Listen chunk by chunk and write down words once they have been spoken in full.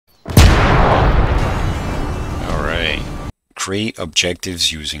create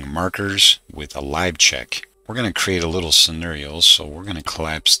objectives using markers with a live check. We're going to create a little scenario, so we're going to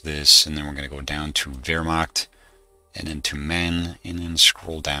collapse this, and then we're going to go down to Wehrmacht, and then to men, and then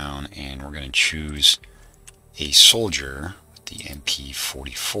scroll down, and we're going to choose a soldier with the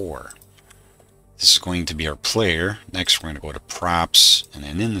MP44. This is going to be our player. Next, we're going to go to props, and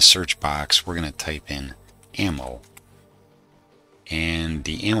then in the search box, we're going to type in ammo. And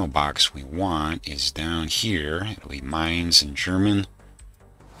the ammo box we want is down here. It'll be mines in German.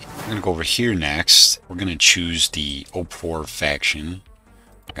 We're going to go over here next. We're going to choose the OP4 faction.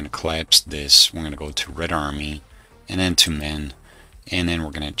 We're going to collapse this. We're going to go to Red Army, and then to men, and then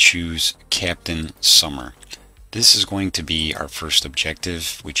we're going to choose Captain Summer. This is going to be our first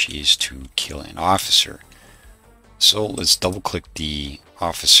objective, which is to kill an officer. So let's double click the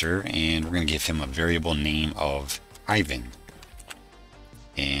officer, and we're going to give him a variable name of Ivan.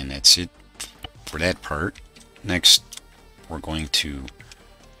 And that's it for that part. Next, we're going to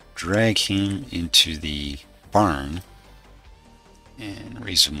drag him into the barn and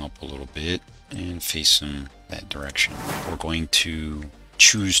raise him up a little bit and face him that direction. We're going to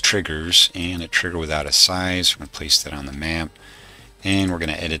choose triggers, and a trigger without a size. We're going to place that on the map, and we're going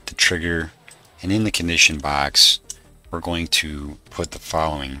to edit the trigger, and in the condition box we're going to put the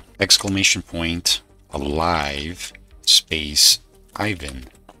following: exclamation point alive space Ivan.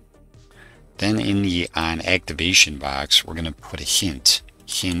 Then in the on activation box we're going to put a hint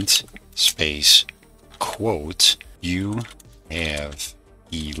space quote you have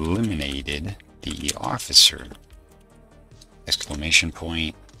eliminated the officer, exclamation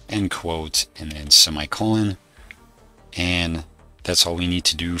point, end quote, and then semicolon. And that's all we need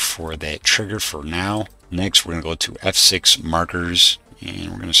to do for that trigger for now. Next, we're going to go to F6 markers,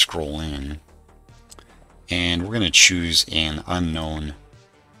 and we're going to scroll in, and we're going to choose an unknown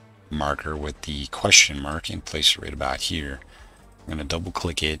marker with the question mark and place it right about here. We're going to double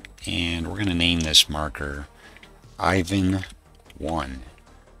click it, and we're going to name this marker Ivan 1.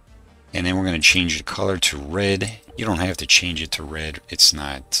 And then we're going to change the color to red. You don't have to change it to red, it's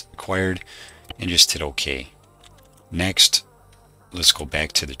not required, and just hit OK. Next, let's go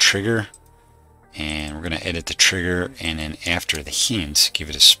back to the trigger, and we're going to edit the trigger, and then after the hint, give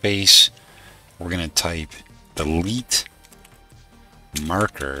it a space. We're going to type delete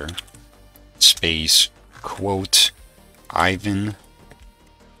marker space quote Ivan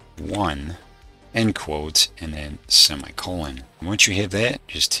 1 end quote, and then semicolon. Once you have that,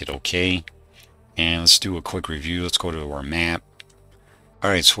 just hit OK, and let's do a quick review. Let's go to our map.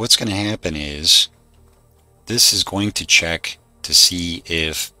 Alright, so what's going to happen is this is going to check to see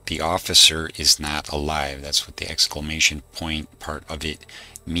if the officer is not alive. That's what the exclamation point part of it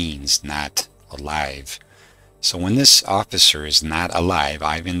means, not alive. So when this officer is not alive,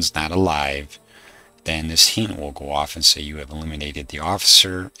 Ivan's not alive, then this hint will go off and say you have eliminated the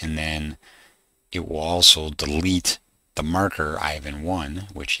officer, and then it will also delete the marker Ivan 1,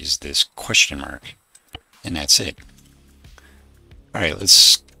 which is this question mark, and that's it. Alright,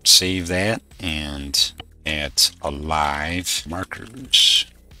 let's save that and add alive markers.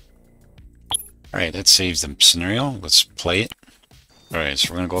 Alright, that saves the scenario. Let's play it. Alright,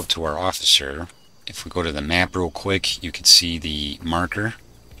 so we're going to go up to our officer. If we go to the map real quick, you can see the marker,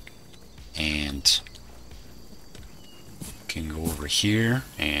 and we can go over here,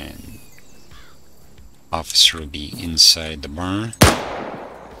 and officer will be inside the barn,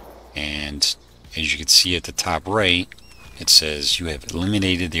 and as you can see at the top right, it says you have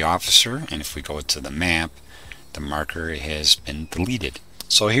eliminated the officer, and if we go to the map, the marker has been deleted.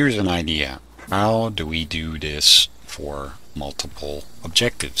 So here's an idea. How do we do this for multiple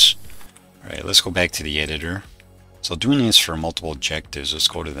objectives? Alright, let's go back to the editor. So doing this for multiple objectives, let's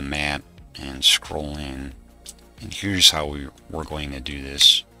go to the map and scroll in, and here's how we're going to do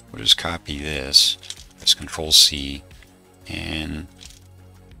this. We'll just copy this. Press Control C, and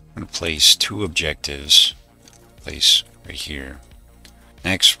I'm going to place two objectives, place right here.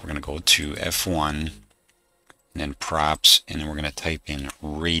 Next, we're going to go to F1, and then props, and then we're going to type in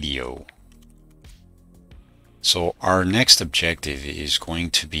radio. So our next objective is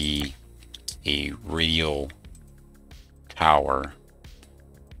going to be a radio tower,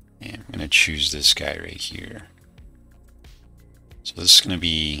 and I'm going to choose this guy right here. So this is going to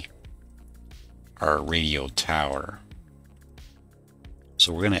be our radio tower.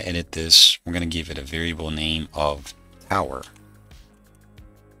 So we're going to edit this. We're going to give it a variable name of tower,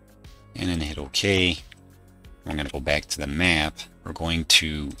 and then hit OK. We're going to go back to the map. We're going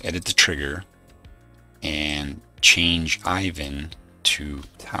to edit the trigger and change Ivan to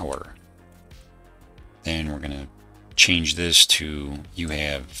tower. Then we're going to change this to you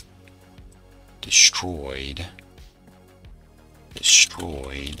have destroyed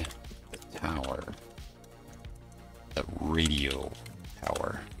destroyed the tower, the radio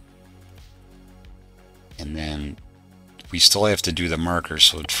tower. And then we still have to do the marker,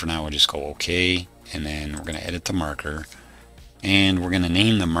 so for now we'll just go OK, and then we're going to edit the marker, and we're going to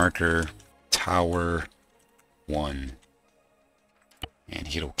name the marker Tower 1 and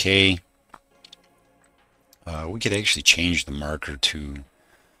hit OK. We could actually change the marker to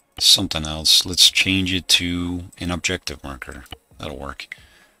something else. Let's change it to an objective marker. That'll work.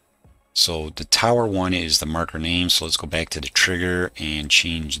 So the Tower 1 is the marker name, so let's go back to the trigger and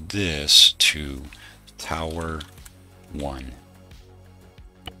change this to Tower 1.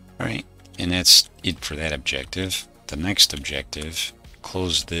 Alright, and that's it for that objective. The next objective,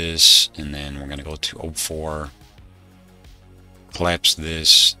 close this, and then we're going to go to 04, collapse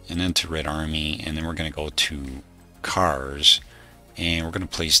this, and then to Red Army, and then we're going to go to Cars, and we're going to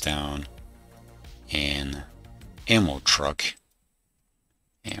place down an ammo truck,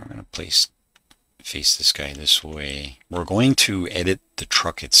 and we're going to face this guy this way. We're going to edit the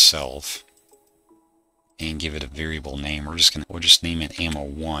truck itself and give it a variable name. We'll just name it ammo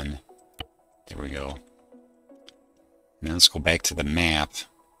 1. There we go. Now let's go back to the map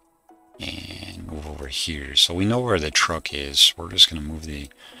and move over here. So we know where the truck is. We're just going to move the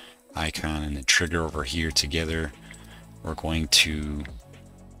icon and the trigger over here together. We're going to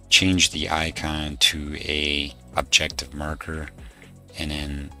change the icon to a objective marker, and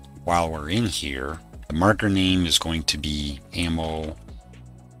then while we're in here, the marker name is going to be ammo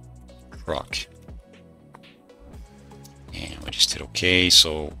truck. And we just hit OK.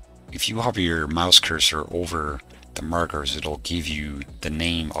 So if you hover your mouse cursor over the markers, it'll give you the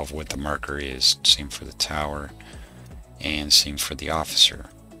name of what the marker is. Same for the tower and same for the officer.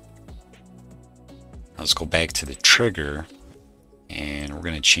 Now let's go back to the trigger, and we're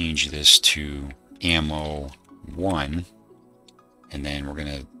going to change this to ammo 1, and then we're going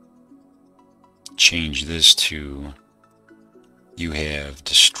to change this to you have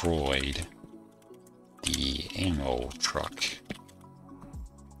destroyed the ammo truck.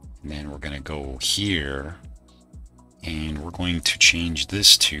 And then we're going to go here, and we're going to change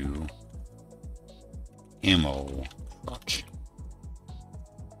this to ammo truck.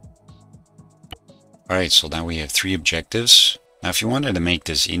 Alright, so now we have 3 objectives. Now if you wanted to make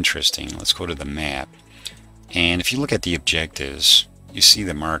this interesting, let's go to the map. And if you look at the objectives, you see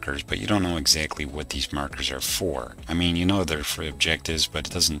the markers, but you don't know exactly what these markers are for. I mean, you know they're for objectives, but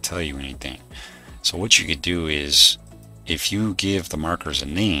it doesn't tell you anything. So what you could do is, if you give the markers a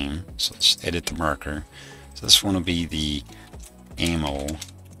name, so let's edit the marker. So this one will be the ammo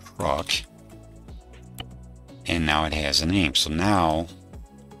truck, and now it has a name. So now,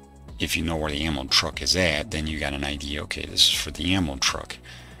 if you know where the ammo truck is at, then you got an idea, okay, this is for the ammo truck.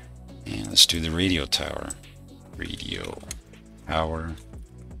 And let's do the radio tower. Radio tower.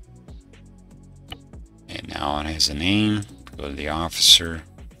 And now it has a name. Go to the officer.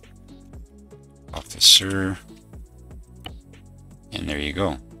 Officer. And there you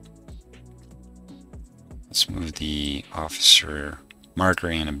go. Let's move the officer marker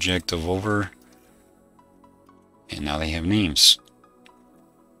and objective over. And now they have names.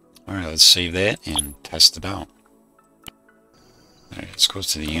 Alright, let's save that and test it out. Alright, let's go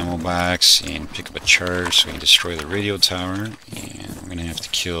to the ammo box and pick up a charge so we can destroy the radio tower. And we're going to have to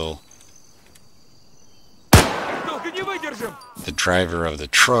kill the driver of the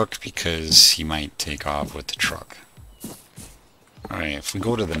truck because he might take off with the truck. Alright, if we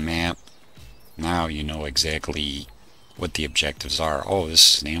go to the map, now you know exactly what the objectives are. Oh,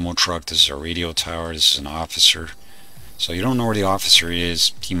 this is an ammo truck, this is a radio tower, this is an officer. So you don't know where the officer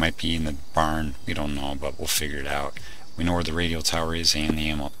is. He might be in the barn. We don't know, but we'll figure it out. We know where the radio tower is and the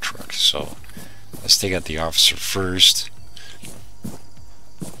ammo truck. So let's take out the officer first.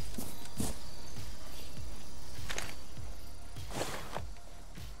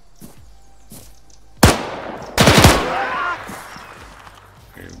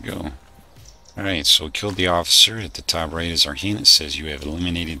 There we go. Alright, so we killed the officer. At the top right is our hint. It says you have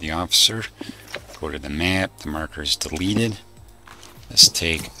eliminated the officer. Go to the map, the marker is deleted. Let's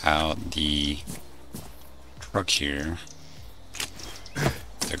take out the truck here,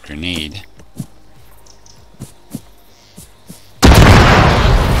 the grenade.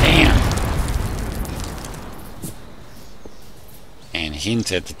 Bam! And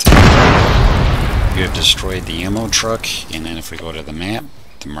hint at the top, you have destroyed the ammo truck. And then if we go to the map,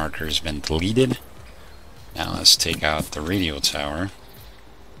 the marker has been deleted. Now let's take out the radio tower.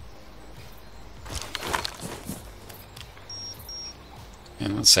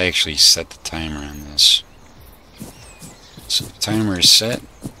 And let's actually set the timer on this. So the timer is set.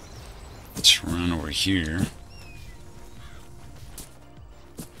 Let's run over here.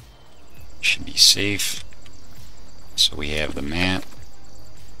 Should be safe. So we have the map.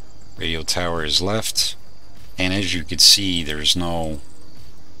 Radio tower is left. And as you can see, there's no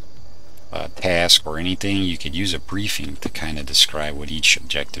task or anything. You could use a briefing to kind of describe what each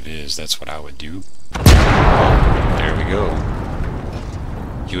objective is. That's what I would do. There we go.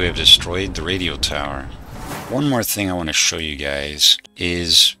 You have destroyed the radio tower. One more thing I want to show you guys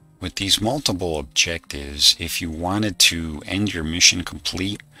is with these multiple objectives, if you wanted to end your mission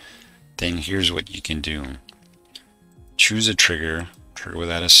complete, then here's what you can do. Choose a trigger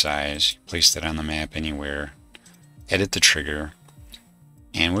without a size, place that on the map anywhere, edit the trigger,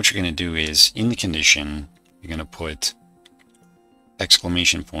 and what you're going to do is in the condition you're going to put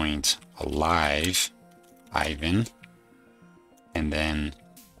exclamation point alive Ivan, and then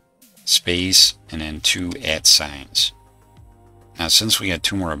space, and then 2 @signs. Now since we got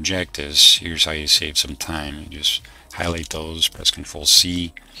 2 more objectives, here's how you save some time. You just highlight those, press Ctrl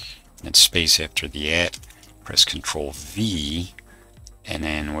C, and space after the @ press Ctrl V, and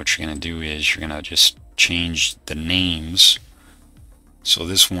then what you're going to do is you're going to just change the names. So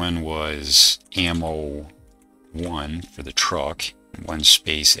this one was ammo 1 for the truck, 1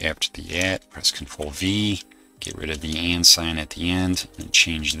 space after the @ press Ctrl V, get rid of the and sign at the end, and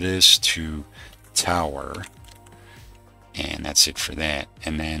change this to tower, and that's it for that.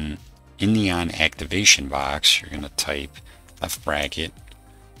 And then in the on activation box, you're going to type left bracket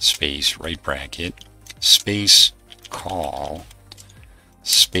space right bracket space call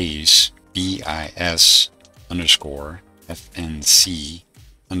space BIS underscore FNC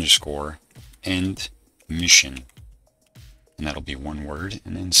underscore end mission, and that'll be 1 word,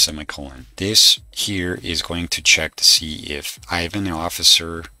 and then semicolon. This here is going to check to see if Ivan the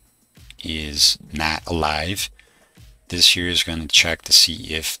officer is not alive. This here is going to check to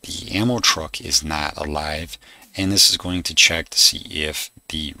see if the ammo truck is not alive, and this is going to check to see if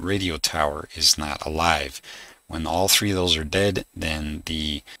the radio tower is not alive. When all 3 of those are dead, then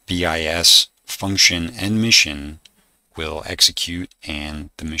the BIS function end mission will execute and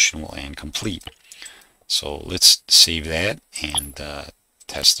the mission will end complete. So let's save that and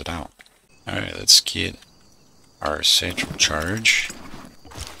test it out. Alright, let's get our satchel charge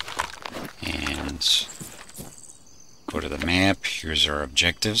and go to the map. Here's our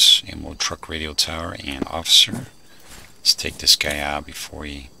objectives: ammo truck, radio tower, and officer. Let's take this guy out before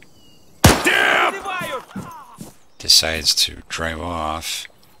he decides to drive off.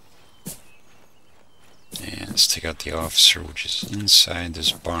 And let's take out the officer, which is inside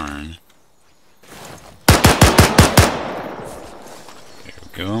this barn. There we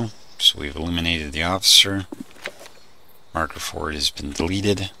go. So we've eliminated the officer. Marker for it has been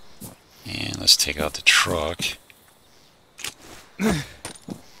deleted. And let's take out the truck.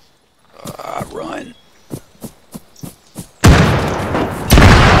 Run.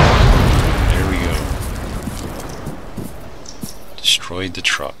 There we go. Destroyed the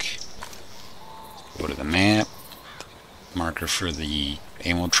truck. Go to the map. Marker for the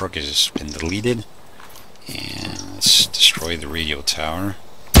ammo truck has been deleted. And let's destroy the radio tower.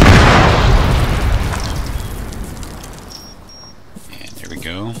 And there we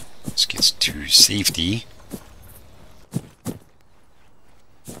go. Let's get to safety.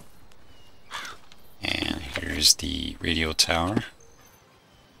 And here's the radio tower.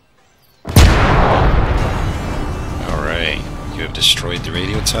 Alright, you have destroyed the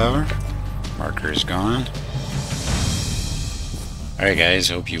radio tower. Marker is gone. Alright guys,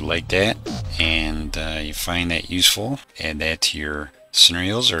 hope you liked that and you find that useful. Add that to your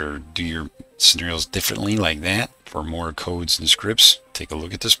scenarios, or do your scenarios differently like that. For more codes and scripts, take a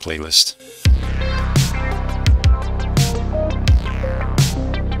look at this playlist.